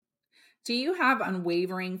Do you have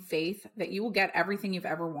unwavering faith that you will get everything you've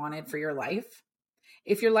ever wanted for your life?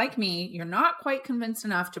 If you're like me, you're not quite convinced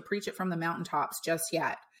enough to preach it from the mountaintops just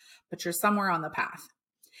yet, but you're somewhere on the path.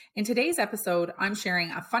 In today's episode, I'm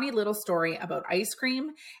sharing a funny little story about ice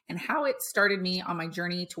cream and how it started me on my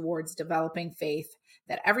journey towards developing faith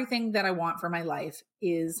that everything that I want for my life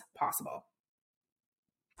is possible.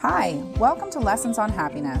 Hi, welcome to Lessons on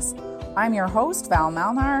Happiness. I'm your host, Val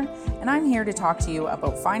Malnar, and I'm here to talk to you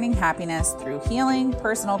about finding happiness through healing,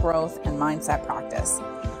 personal growth, and mindset practice.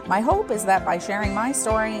 My hope is that by sharing my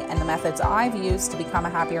story and the methods I've used to become a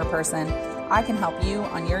happier person, I can help you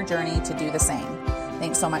on your journey to do the same.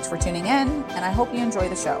 Thanks so much for tuning in, and I hope you enjoy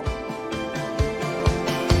the show.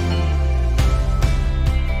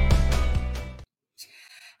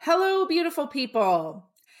 Hello, beautiful people.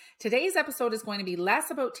 Today's episode is going to be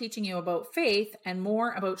less about teaching you about faith and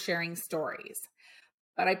more about sharing stories.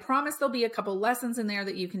 But I promise there'll be a couple lessons in there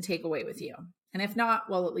that you can take away with you. And if not,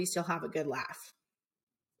 well, at least you'll have a good laugh.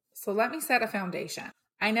 So let me set a foundation.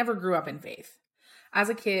 I never grew up in faith. As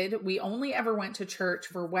a kid, we only ever went to church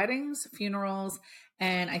for weddings, funerals,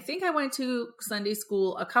 and I think I went to Sunday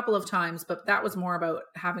school a couple of times, but that was more about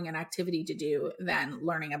having an activity to do than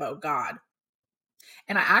learning about God.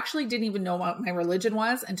 And I actually didn't even know what my religion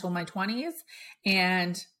was until my 20s,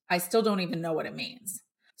 and I still don't even know what it means.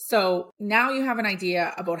 So now you have an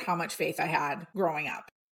idea about how much faith I had growing up.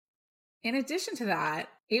 In addition to that,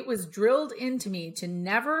 it was drilled into me to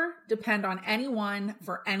never depend on anyone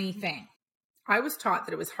for anything. I was taught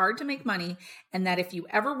that it was hard to make money and that if you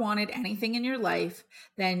ever wanted anything in your life,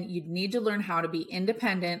 then you'd need to learn how to be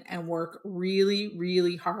independent and work really,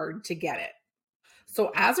 really hard to get it.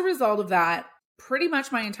 So as a result of that, pretty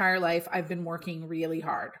much my entire life, I've been working really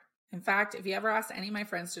hard. In fact, if you ever asked any of my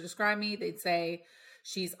friends to describe me, they'd say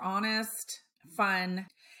she's honest, fun,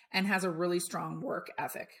 and has a really strong work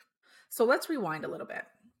ethic. So let's rewind a little bit.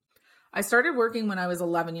 I started working when I was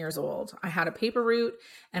 11 years old. I had a paper route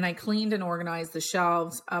and I cleaned and organized the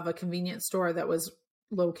shelves of a convenience store that was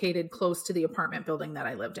located close to the apartment building that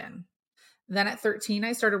I lived in. Then at 13,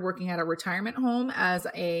 I started working at a retirement home as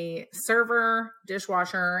a server,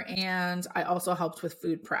 dishwasher, and I also helped with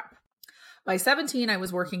food prep. By 17, I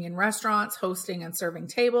was working in restaurants, hosting and serving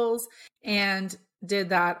tables, and did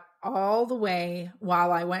that all the way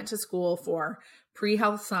while I went to school for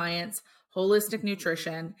pre-health science, holistic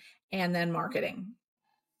nutrition, and then marketing.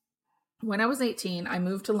 When I was 18, I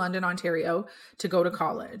moved to London, Ontario to go to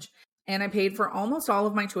college, and I paid for almost all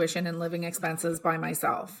of my tuition and living expenses by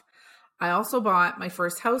myself. I also bought my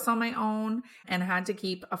first house on my own and had to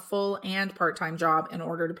keep a full and part-time job in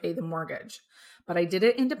order to pay the mortgage. But I did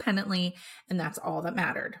it independently, and that's all that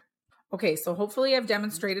mattered. Okay, so hopefully I've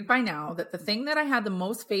demonstrated by now that the thing that I had the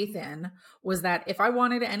most faith in was that if I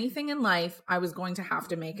wanted anything in life, I was going to have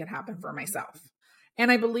to make it happen for myself.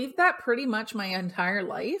 And I believed that pretty much my entire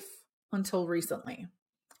life until recently.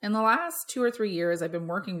 In the last 2 or 3 years, I've been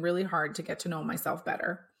working really hard to get to know myself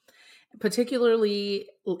better, particularly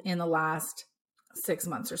in the last 6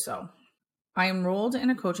 months or so. I enrolled in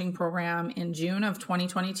a coaching program in June of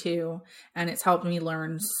 2022, and it's helped me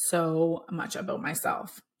learn so much about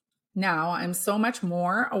myself. Now I'm so much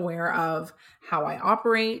more aware of how I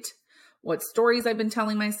operate, what stories I've been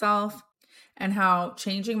telling myself, and how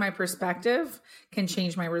changing my perspective can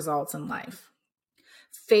change my results in life.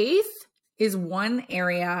 Faith is one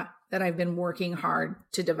area that I've been working hard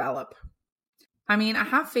to develop. I mean, I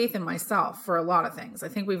have faith in myself for a lot of things. I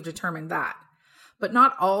think we've determined that, but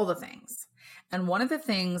not all the things. And one of the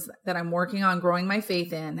things that I'm working on growing my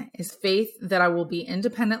faith in is faith that I will be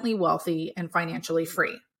independently wealthy and financially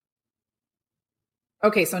free.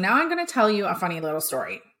 Okay, so now I'm going to tell you a funny little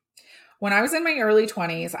story. When I was in my early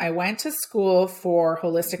 20s, I went to school for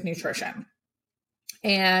holistic nutrition.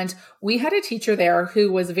 And we had a teacher there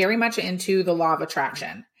who was very much into the law of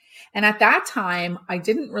attraction. And at that time, I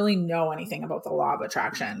didn't really know anything about the law of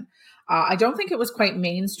attraction. I don't think it was quite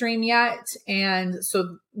mainstream yet. And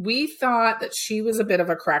so we thought that she was a bit of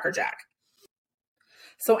a crackerjack.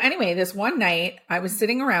 So anyway, this one night I was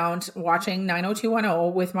sitting around watching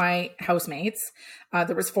 90210 with my housemates.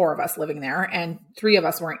 There was 4 of us living there and 3 of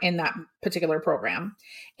us were in that particular program.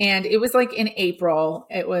 And it was like in April.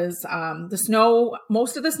 It was the snow,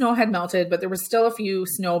 most of the snow had melted, but there was still a few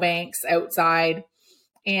snowbanks outside.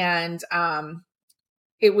 And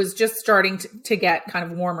it was just starting to get kind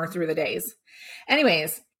of warmer through the days.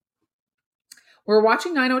 Anyways, we're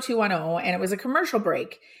watching 90210 and it was a commercial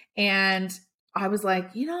break. And I was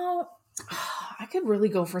like, I could really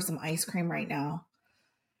go for some ice cream right now.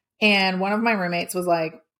 And one of my roommates was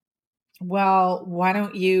like, well, why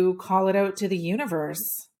don't you call it out to the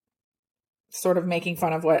universe? sort of making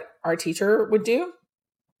fun of what our teacher would do.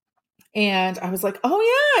 And I was like, oh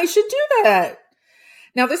yeah, I should do that.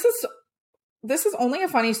 Now this is only a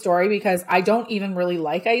funny story because I don't even really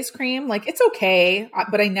like ice cream. Like it's okay,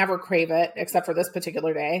 but I never crave it except for this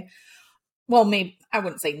particular day. Well, maybe I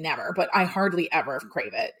wouldn't say never, but I hardly ever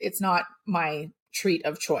crave it. It's not my treat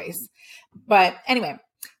of choice. But anyway,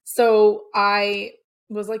 so I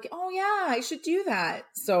was like, oh yeah, I should do that.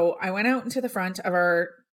 So I went out into the front of our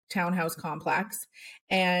townhouse complex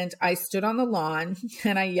and I stood on the lawn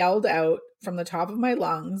and I yelled out from the top of my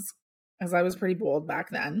lungs, as I was pretty bold back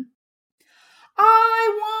then, I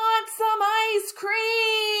want some ice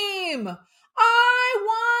cream. I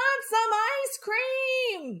want some ice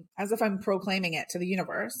cream. As if I'm proclaiming it to the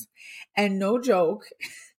universe. And no joke,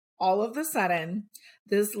 all of a sudden,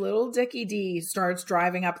 this little Dickie D starts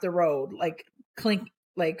driving up the road, like clink,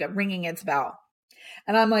 like ringing its bell.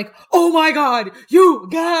 And I'm like, oh my God, you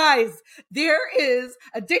guys, there is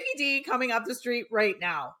a Dickie D coming up the street right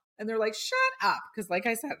now. And they're like, shut up. Because like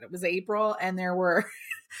I said, it was April and there were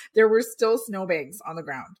still snowbanks on the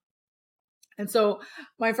ground. And so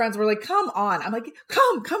my friends were like, come on. I'm like,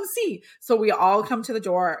 come see. So we all come to the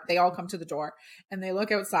door. They all come to the door and they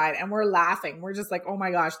look outside and we're laughing. We're just like, oh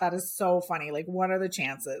my gosh, that is so funny. Like, what are the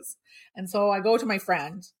chances? And so I go to my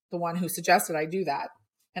friend, the one who suggested I do that.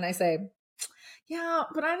 And I say, yeah,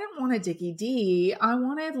 but I didn't want a Dickie D. I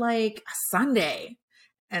wanted like a sundae.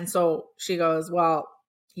 And so she goes, well,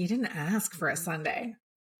 you didn't ask for a sundae.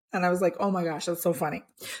 And I was like, oh my gosh, that's so funny.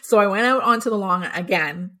 So I went out onto the lawn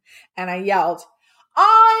again and I yelled,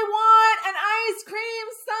 I want an ice cream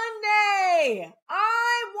sundae.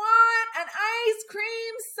 I want an ice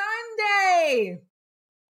cream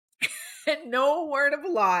sundae. And no word of a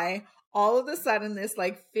lie, all of a sudden this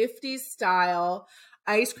like 50s style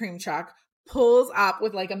ice cream truck pulls up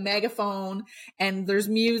with like a megaphone and there's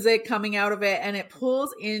music coming out of it and it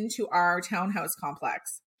pulls into our townhouse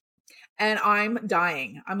complex. And I'm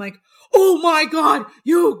dying. I'm like, oh my God,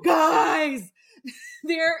 you guys,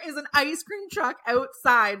 there is an ice cream truck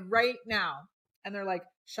outside right now. And they're like,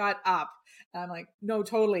 shut up. And I'm like, no,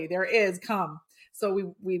 totally. There is. Come.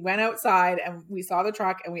 So we went outside and we saw the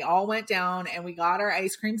truck and we all went down and we got our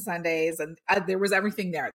ice cream sundaes and there was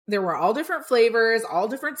everything there. There were all different flavors, all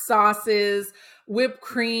different sauces, whipped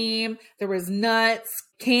cream. There was nuts,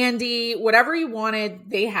 candy, whatever you wanted,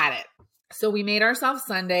 they had it. So we made ourselves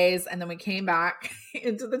sundaes and then we came back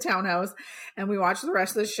into the townhouse and we watched the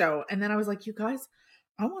rest of the show. And then I was like, you guys,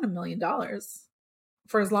 I want $1 million.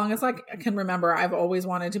 For as long as I can remember, I've always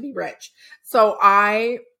wanted to be rich. So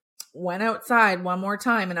I went outside one more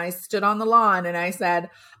time and I stood on the lawn and I said,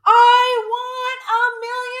 I want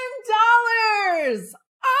 $1 million.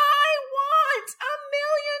 I want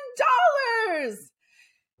 $1 million.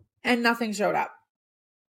 And nothing showed up.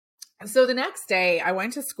 So the next day I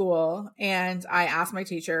went to school and I asked my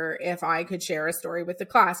teacher if I could share a story with the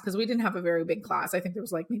class because we didn't have a very big class. I think there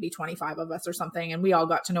was like maybe 25 of us or something and we all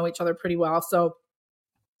got to know each other pretty well. So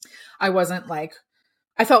I wasn't like,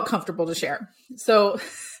 I felt comfortable to share. So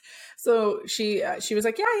she was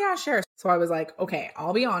like, yeah, sure. So I was like, okay,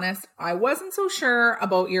 I'll be honest. I wasn't so sure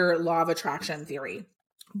about your law of attraction theory.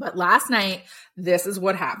 But last night, this is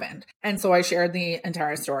what happened. And so I shared the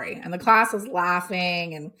entire story and the class was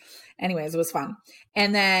laughing and anyways, it was fun.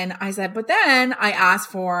 And then I said, but then I asked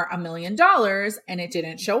for $1 million and it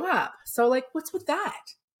didn't show up. So like, what's with that?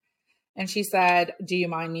 And she said, do you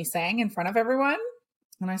mind me saying in front of everyone?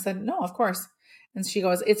 And I said, no, of course. And she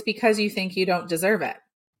goes, it's because you think you don't deserve it.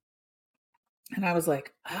 And I was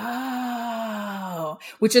like, oh,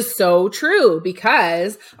 which is so true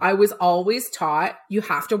because I was always taught you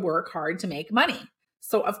have to work hard to make money.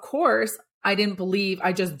 So of course, I didn't believe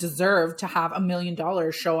I just deserved to have $1 million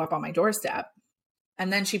show up on my doorstep.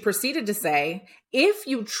 And then she proceeded to say, if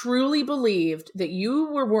you truly believed that you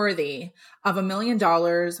were worthy of $1 million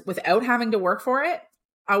without having to work for it,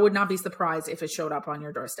 I would not be surprised if it showed up on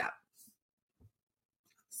your doorstep.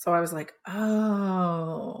 So I was like,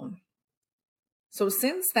 oh. So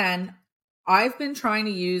since then, I've been trying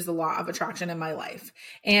to use the law of attraction in my life.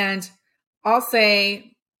 And I'll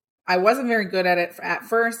say I wasn't very good at it at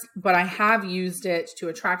first, but I have used it to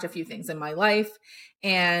attract a few things in my life.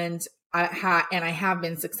 And I have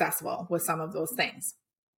been successful with some of those things.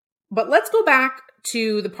 But let's go back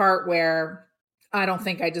to the part where I don't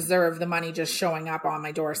think I deserve the money just showing up on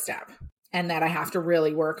my doorstep and that I have to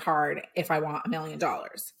really work hard if I want $1 million.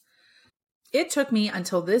 It took me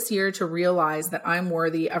until this year to realize that I'm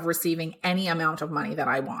worthy of receiving any amount of money that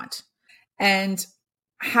I want. And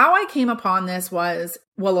how I came upon this was,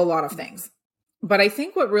 well, a lot of things. But I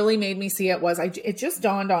think what really made me see it was it just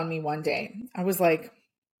dawned on me one day. I was like,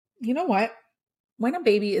 you know what? When a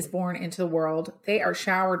baby is born into the world, they are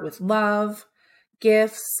showered with love,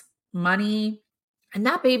 gifts, money, and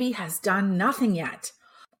that baby has done nothing yet.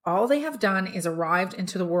 All they have done is arrived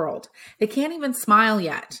into the world. They can't even smile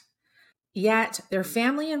yet. Yet their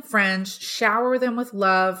family and friends shower them with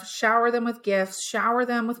love, shower them with gifts, shower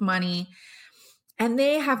them with money, and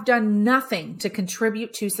they have done nothing to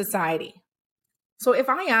contribute to society. So if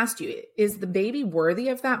I asked you, is the baby worthy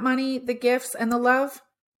of that money, the gifts, and the love?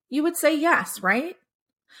 You would say yes, right?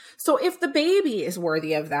 So if the baby is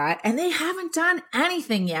worthy of that and they haven't done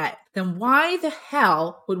anything yet, then why the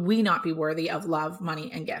hell would we not be worthy of love,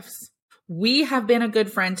 money, and gifts? We have been a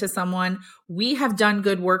good friend to someone. We have done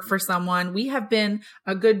good work for someone. We have been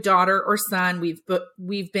a good daughter or son.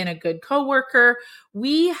 We've been a good coworker.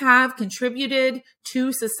 We have contributed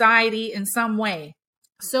to society in some way.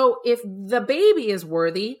 So if the baby is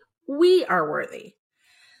worthy, we are worthy.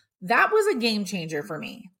 That was a game changer for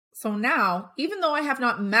me. So now, even though I have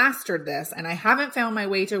not mastered this and I haven't found my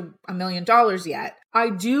way to $1 million yet,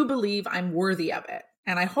 I do believe I'm worthy of it.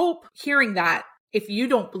 And I hope hearing that, if you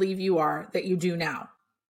don't believe you are, that you do now.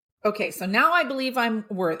 Okay, so now I believe I'm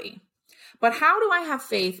worthy. But how do I have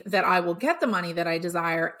faith that I will get the money that I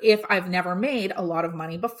desire if I've never made a lot of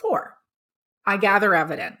money before? I gather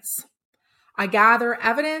evidence. I gather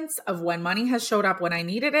evidence of when money has showed up when I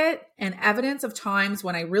needed it, and evidence of times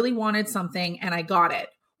when I really wanted something and I got it,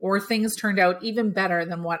 or things turned out even better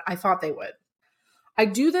than what I thought they would. I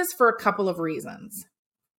do this for a couple of reasons.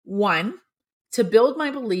 One, to build my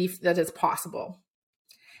belief that it's possible.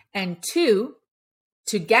 And two,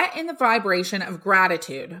 to get in the vibration of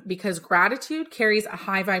gratitude, because gratitude carries a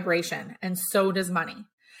high vibration, and so does money.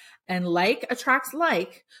 And like attracts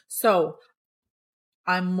like, so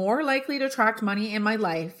I'm more likely to attract money in my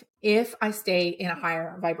life if I stay in a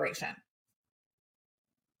higher vibration.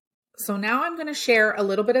 So now I'm going to share a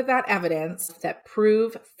little bit of that evidence that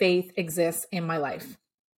prove faith exists in my life.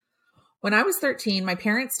 When I was 13, my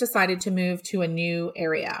parents decided to move to a new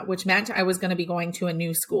area, which meant I was going to be going to a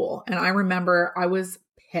new school. And I remember I was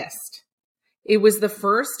pissed. It was the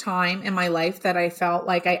first time in my life that I felt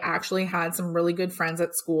like I actually had some really good friends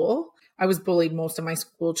at school. I was bullied most of my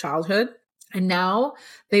school childhood. And now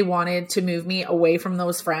they wanted to move me away from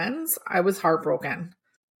those friends. I was heartbroken.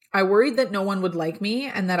 I worried that no one would like me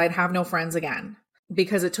and that I'd have no friends again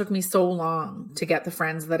because it took me so long to get the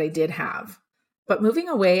friends that I did have. But moving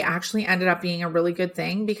away actually ended up being a really good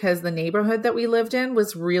thing because the neighborhood that we lived in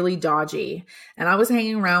was really dodgy. And I was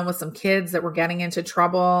hanging around with some kids that were getting into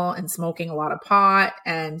trouble and smoking a lot of pot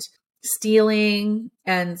and stealing.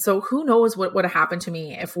 And so who knows what would have happened to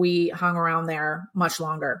me if we hung around there much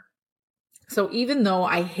longer. So even though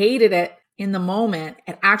I hated it in the moment,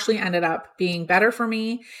 it actually ended up being better for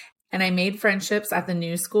me. And I made friendships at the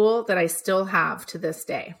new school that I still have to this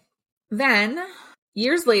day. Then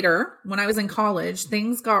years later, when I was in college,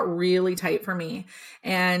 things got really tight for me.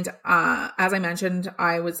 And as I mentioned,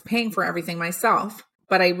 I was paying for everything myself,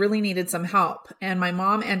 but I really needed some help. And my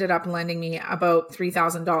mom ended up lending me about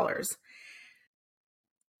 $3,000.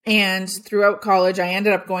 And throughout college, I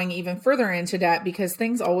ended up going even further into debt because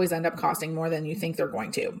things always end up costing more than you think they're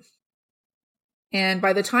going to. And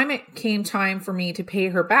by the time it came time for me to pay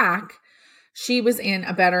her back, she was in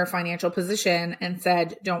a better financial position and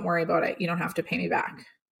said, don't worry about it. You don't have to pay me back.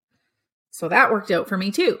 So that worked out for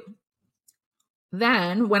me too.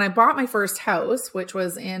 Then when I bought my first house, which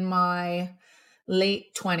was in my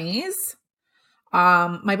late 20s,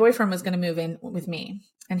 my boyfriend was going to move in with me.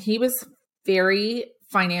 And he was very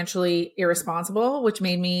financially irresponsible, which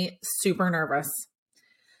made me super nervous.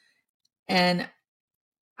 And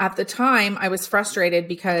at the time, I was frustrated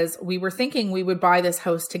because we were thinking we would buy this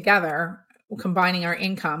house together, combining our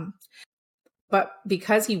income. But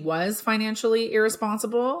because he was financially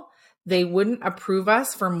irresponsible, they wouldn't approve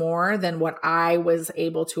us for more than what I was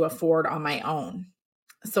able to afford on my own.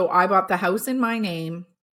 So I bought the house in my name,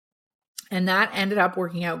 and that ended up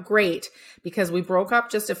working out great because we broke up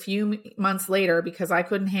just a few months later because I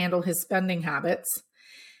couldn't handle his spending habits.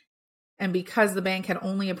 And because the bank had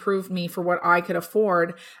only approved me for what I could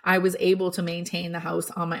afford, I was able to maintain the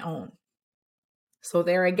house on my own. So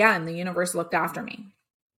there again, the universe looked after me.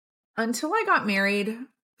 Until I got married,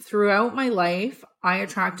 throughout my life, I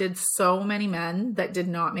attracted so many men that did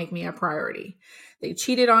not make me a priority. They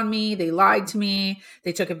cheated on me, they lied to me,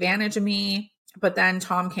 they took advantage of me, but then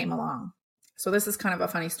Tom came along. So this is kind of a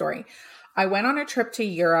funny story. I went on a trip to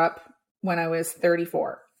Europe when I was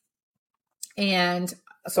 34. And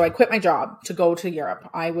so I quit my job to go to Europe.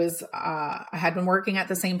 I had been working at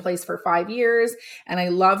the same place for 5 years and I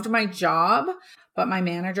loved my job, but my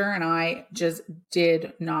manager and I just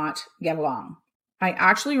did not get along. I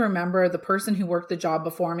actually remember the person who worked the job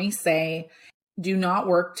before me say, do not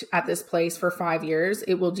work at this place for 5 years.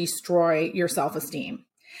 It will destroy your self-esteem.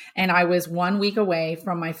 And I was 1 week away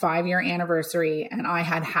from my 5-year anniversary and I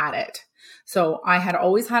had it. So I had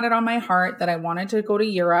always had it on my heart that I wanted to go to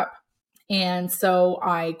Europe. And so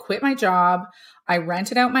I quit my job. I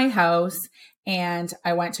rented out my house and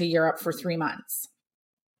I went to Europe for 3 months.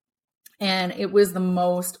 And it was the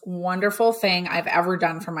most wonderful thing I've ever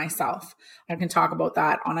done for myself. I can talk about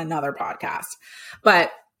that on another podcast.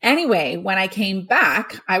 But anyway, when I came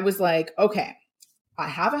back, I was like, okay, I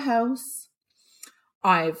have a house.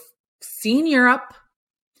 I've seen Europe.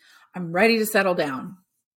 I'm ready to settle down.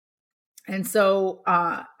 And so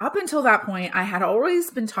up until that point, I had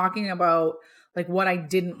always been talking about like what I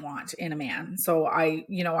didn't want in a man. So I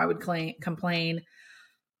would complain,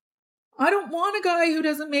 I don't want a guy who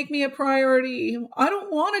doesn't make me a priority. I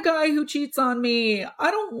don't want a guy who cheats on me.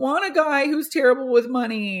 I don't want a guy who's terrible with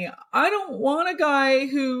money. I don't want a guy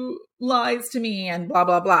who lies to me and blah,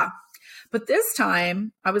 blah, blah. But this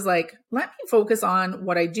time I was like, let me focus on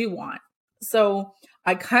what I do want. So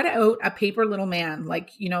I cut out a paper little man,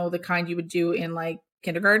 like, the kind you would do in like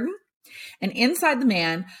kindergarten. And inside the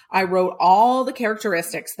man, I wrote all the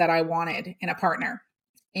characteristics that I wanted in a partner.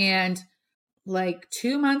 And like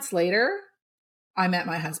 2 months later, I met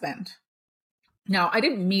my husband. Now, I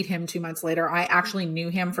didn't meet him 2 months later. I actually knew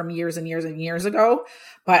him from years and years and years ago,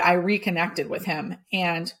 but I reconnected with him.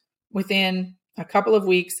 And within a couple of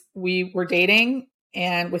weeks, we were dating.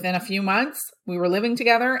 And within a few months, we were living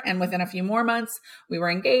together. And within a few more months, we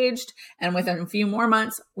were engaged. And within a few more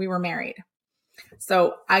months, we were married.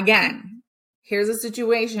 So again, here's a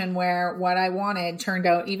situation where what I wanted turned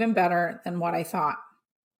out even better than what I thought.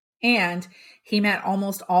 And he met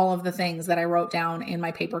almost all of the things that I wrote down in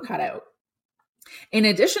my paper cutout. In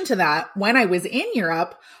addition to that, when I was in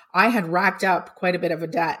Europe, I had racked up quite a bit of a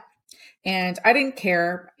debt. And I didn't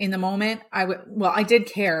care in the moment. I did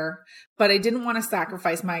care, but I didn't want to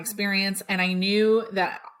sacrifice my experience. And I knew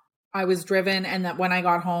that I was driven and that when I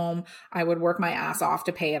got home, I would work my ass off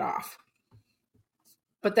to pay it off.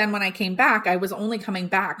 But then when I came back, I was only coming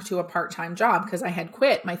back to a part-time job because I had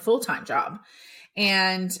quit my full-time job.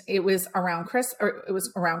 And it was around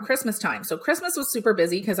Christmas time. So Christmas was super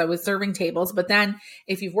busy because I was serving tables. But then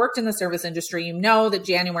if you've worked in the service industry, you know that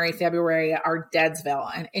January, February are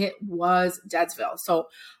Deadsville, and it was Deadsville. So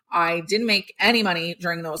I didn't make any money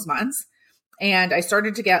during those months. And I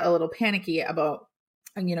started to get a little panicky about,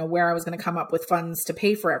 where I was going to come up with funds to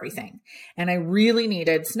pay for everything. And I really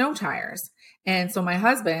needed snow tires. And so my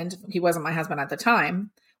husband, he wasn't my husband at the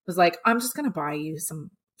time, was like, I'm just going to buy you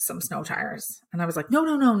some snow tires. And I was like, no,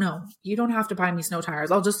 you don't have to buy me snow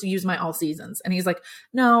tires. I'll just use my all seasons. And he's like,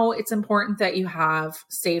 no, it's important that you have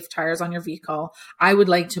safe tires on your vehicle. I would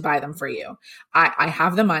like to buy them for you. I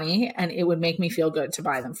have the money and it would make me feel good to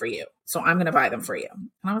buy them for you. So I'm going to buy them for you.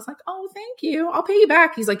 And I was like, oh, thank you. I'll pay you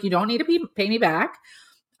back. He's like, you don't need to pay me back.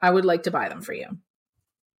 I would like to buy them for you.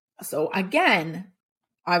 So again,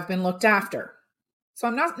 I've been looked after. So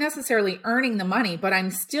I'm not necessarily earning the money, but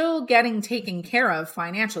I'm still getting taken care of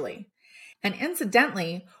financially. And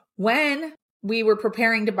incidentally, when we were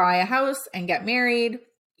preparing to buy a house and get married,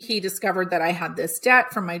 he discovered that I had this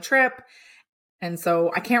debt from my trip. And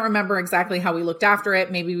so I can't remember exactly how we looked after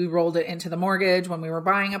it. Maybe we rolled it into the mortgage when we were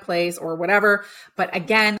buying a place or whatever. But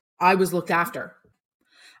again, I was looked after.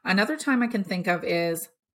 Another time I can think of is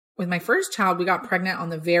with my first child, we got pregnant on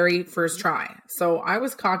the very first try. So I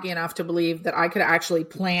was cocky enough to believe that I could actually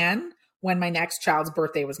plan when my next child's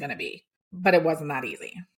birthday was going to be, but it wasn't that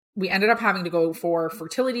easy. We ended up having to go for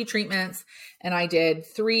fertility treatments, and I did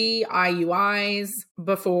 3 IUIs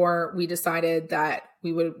before we decided that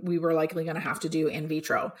we were likely going to have to do in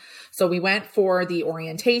vitro. So we went for the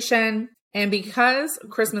orientation, and because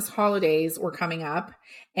Christmas holidays were coming up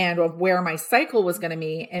and of where my cycle was going to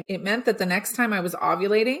be, it meant that the next time I was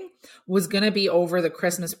ovulating was going to be over the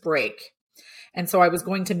Christmas break. And so I was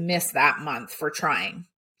going to miss that month for trying.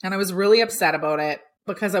 And I was really upset about it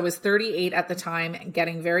because I was 38 at the time and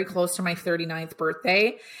getting very close to my 39th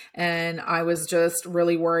birthday. And I was just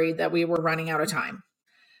really worried that we were running out of time.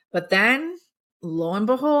 But then, lo and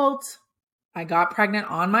behold, I got pregnant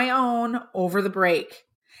on my own over the break.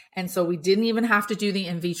 And so we didn't even have to do the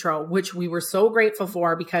in vitro, which we were so grateful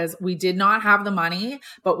for because we did not have the money,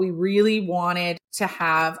 but we really wanted to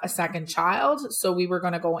have a second child. So we were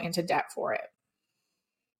going to go into debt for it.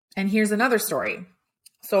 And here's another story.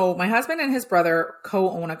 So my husband and his brother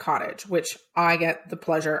co-own a cottage, which I get the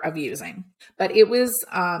pleasure of using. But it was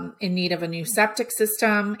in need of a new septic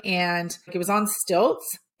system, and it was on stilts,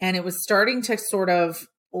 and it was starting to sort of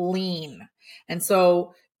lean. And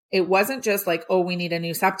so it wasn't just like, oh, we need a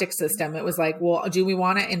new septic system. It was like, well, do we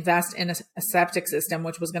want to invest in a septic system,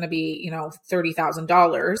 which was going to be,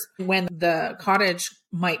 $30,000 when the cottage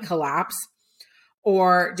might collapse?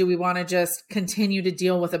 Or do we want to just continue to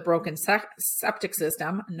deal with a broken septic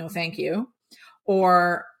system? No, thank you.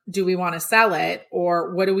 Or do we want to sell it?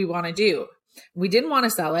 Or what do we want to do? We didn't want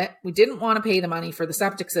to sell it. We didn't want to pay the money for the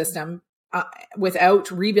septic system without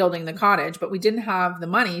rebuilding the cottage, but we didn't have the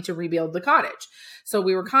money to rebuild the cottage. So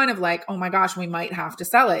we were kind of like, oh my gosh, we might have to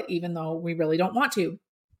sell it, even though we really don't want to.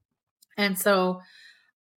 And so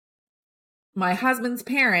my husband's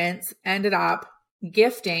parents ended up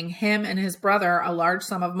gifting him and his brother a large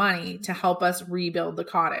sum of money to help us rebuild the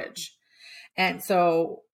cottage. And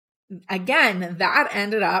so again, that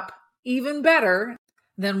ended up even better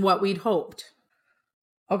than what we'd hoped.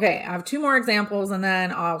 Okay, I have 2 more examples and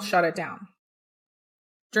then I'll shut it down.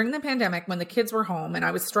 During the pandemic, when the kids were home and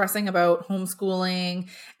I was stressing about homeschooling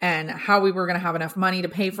and how we were going to have enough money to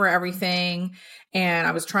pay for everything, and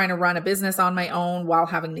I was trying to run a business on my own while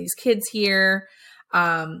having these kids here.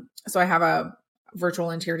 So I have a virtual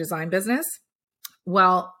interior design business.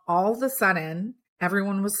 Well, all of a sudden,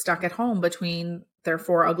 everyone was stuck at home between their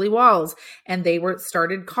 4 ugly walls, and they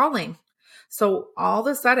started calling. So all of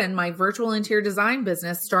a sudden, my virtual interior design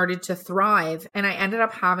business started to thrive, and I ended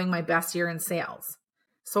up having my best year in sales.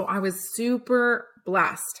 So I was super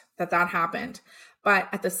blessed that happened. But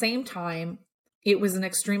at the same time, it was an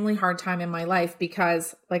extremely hard time in my life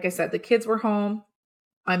because, like I said, the kids were home.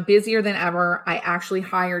 I'm busier than ever. I actually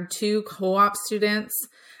hired 2 co-op students.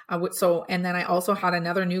 And then I also had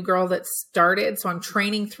another new girl that started. So I'm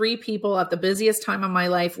training 3 people at the busiest time of my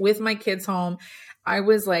life with my kids home. I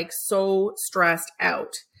was like so stressed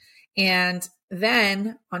out. And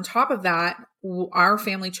then on top of that, our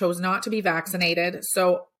family chose not to be vaccinated.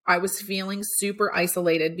 So I was feeling super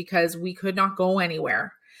isolated because we could not go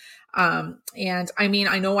anywhere. And I mean,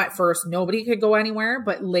 I know at first nobody could go anywhere,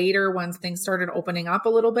 but later once things started opening up a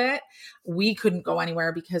little bit, we couldn't go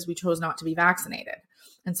anywhere because we chose not to be vaccinated.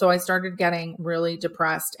 And so I started getting really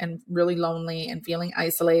depressed and really lonely and feeling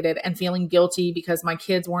isolated and feeling guilty because my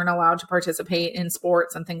kids weren't allowed to participate in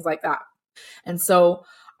sports and things like that. And so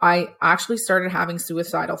I actually started having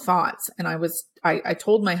suicidal thoughts, and I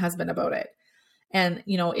told my husband about it. And,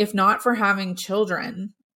 if not for having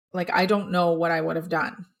children, like, I don't know what I would have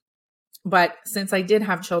done. But since I did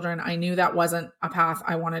have children, I knew that wasn't a path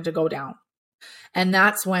I wanted to go down. And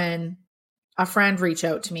that's when a friend reached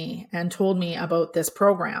out to me and told me about this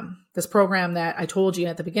program that I told you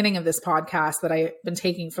at the beginning of this podcast that I've been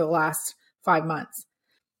taking for the last 5 months.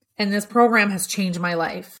 And this program has changed my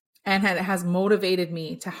life, and it has motivated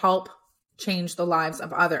me to help change the lives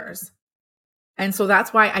of others. And so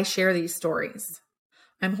that's why I share these stories.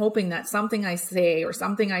 I'm hoping that something I say or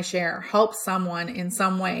something I share helps someone in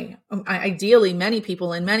some way, ideally many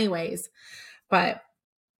people in many ways. But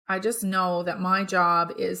I just know that my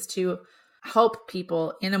job is to help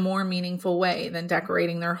people in a more meaningful way than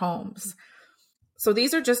decorating their homes. So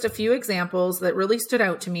these are just a few examples that really stood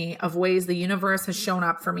out to me of ways the universe has shown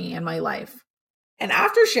up for me in my life. And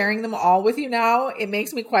after sharing them all with you now, it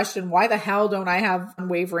makes me question, why the hell don't I have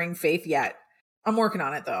unwavering faith yet? I'm working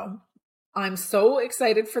on it though. I'm so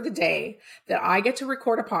excited for the day that I get to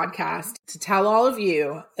record a podcast to tell all of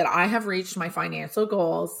you that I have reached my financial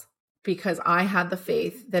goals because I had the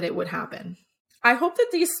faith that it would happen. I hope that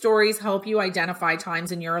these stories help you identify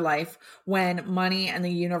times in your life when money and the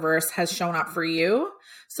universe has shown up for you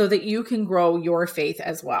so that you can grow your faith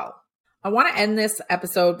as well. I want to end this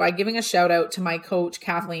episode by giving a shout out to my coach,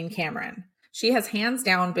 Kathleen Cameron. She has hands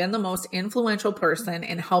down been the most influential person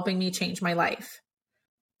in helping me change my life.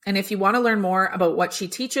 And if you want to learn more about what she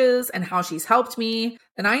teaches and how she's helped me,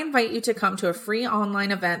 then I invite you to come to a free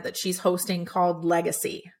online event that she's hosting called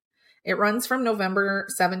Legacy. It runs from November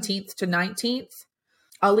 17th to 19th.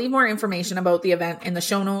 I'll leave more information about the event in the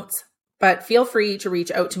show notes, but feel free to reach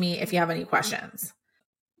out to me if you have any questions.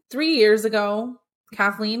 3 years ago,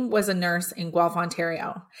 Kathleen was a nurse in Guelph,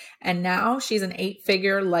 Ontario, and now she's an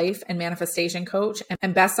 8-figure life and manifestation coach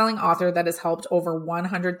and best-selling author that has helped over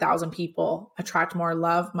 100,000 people attract more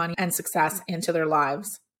love, money, and success into their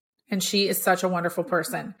lives. And she is such a wonderful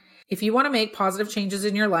person. If you want to make positive changes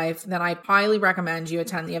in your life, then I highly recommend you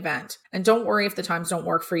attend the event. And don't worry if the times don't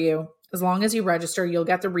work for you. As long as you register, you'll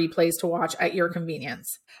get the replays to watch at your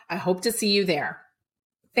convenience. I hope to see you there.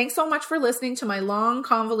 Thanks so much for listening to my long,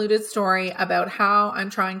 convoluted story about how I'm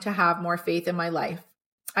trying to have more faith in my life.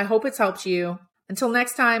 I hope it's helped you. Until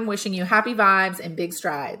next time, wishing you happy vibes and big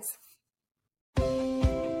strides.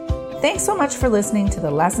 Thanks so much for listening to the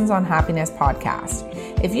Lessons on Happiness podcast.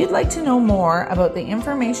 If you'd like to know more about the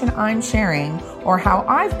information I'm sharing or how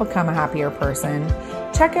I've become a happier person,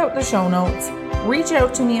 check out the show notes, reach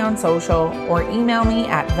out to me on social, or email me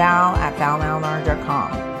at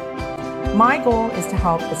val@valmalnar.com. My goal is to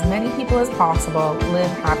help as many people as possible live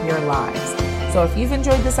happier lives. So if you've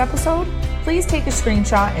enjoyed this episode, please take a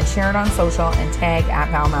screenshot and share it on social and tag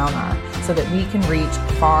 @valmalnar so that we can reach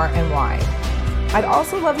far and wide. I'd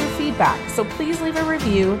also love your feedback, so please leave a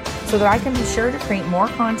review so that I can be sure to create more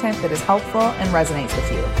content that is helpful and resonates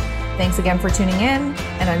with you. Thanks again for tuning in,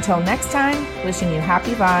 and until next time, wishing you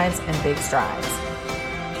happy vibes and big strides.